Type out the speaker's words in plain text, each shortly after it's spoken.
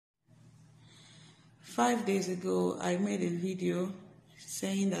5 days ago, I made a video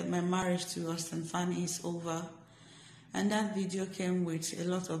saying that my marriage to Austin Fanny is over, and that video came with a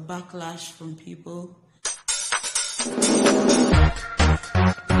lot of backlash from people.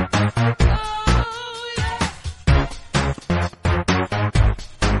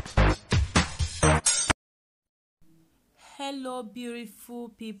 Hello beautiful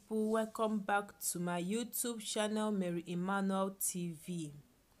people, welcome back to my YouTube channel Mary Emmanuel TV.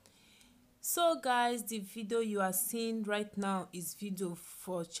 So guys, the video you are seeing right now is video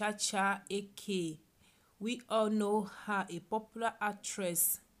for Chacha AK. We all know her, a popular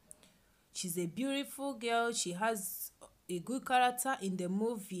actress. She's a beautiful girl, she has a good character in the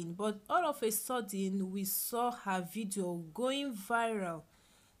movie, but all of a sudden we saw her video going viral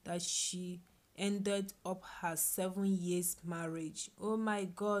that she ended up her 7 years marriage. Oh my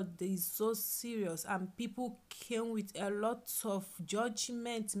god, this is so serious, and people came with a lot of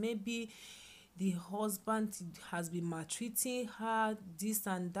judgment. Maybe the husband has been maltreating her, this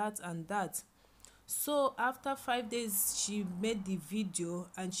and that and that. So after 5 days she made the video,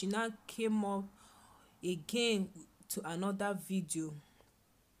 and she now came up again to another video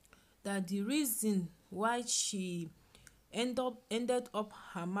that the reason why she ended up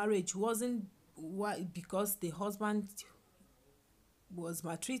her marriage wasn't because the husband was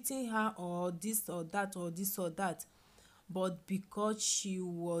maltreating her or this or that or this or that, but because she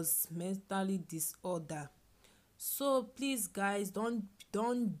was mentally disordered. So please guys,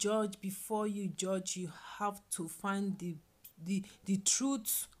 don't judge before you judge. You have to find the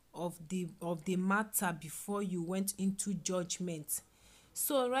truth of the matter before you went into judgment.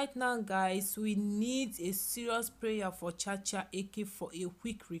 So right now guys, we need a serious prayer for Chacha AK for a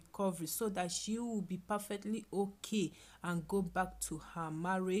quick recovery, so that she will be perfectly okay and go back to her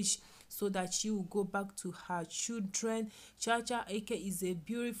marriage, so that she will go back to her children. Chacha AK is a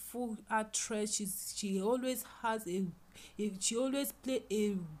beautiful actress. She always has she always play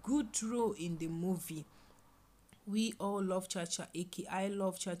a good role in the movie. We all love Chacha AK. I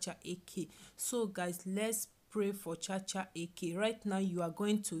love Chacha AK. So guys, let's pray for Chacha AK. Right now you are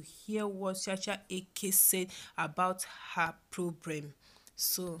going to hear what Chacha AK said about her problem.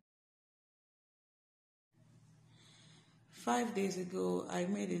 So 5 days ago, I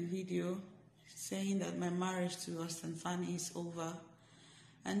made a video saying that my marriage to Austin Fanny is over,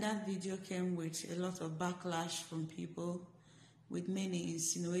 and that video came with a lot of backlash from people, with many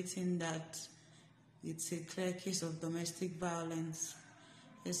insinuating that it's a clear case of domestic violence.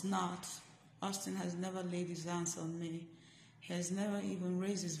 It's not. Austin has never laid his hands on me. He has never even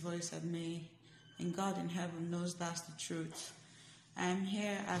raised his voice at me. And God in heaven knows that's the truth. I am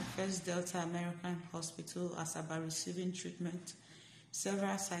here at First Delta American Hospital as about receiving treatment.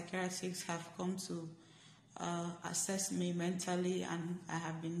 Several psychiatrists have come to assess me mentally, and I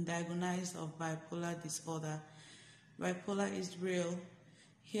have been diagnosed of bipolar disorder. Bipolar is real.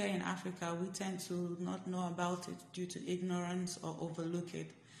 Here in Africa, we tend to not know about it due to ignorance or overlook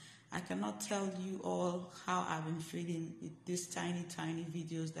it. I cannot tell you all how I've been feeling with these tiny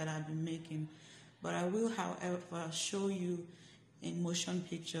videos that I've been making, but I will, however, show you in motion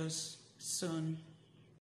pictures soon.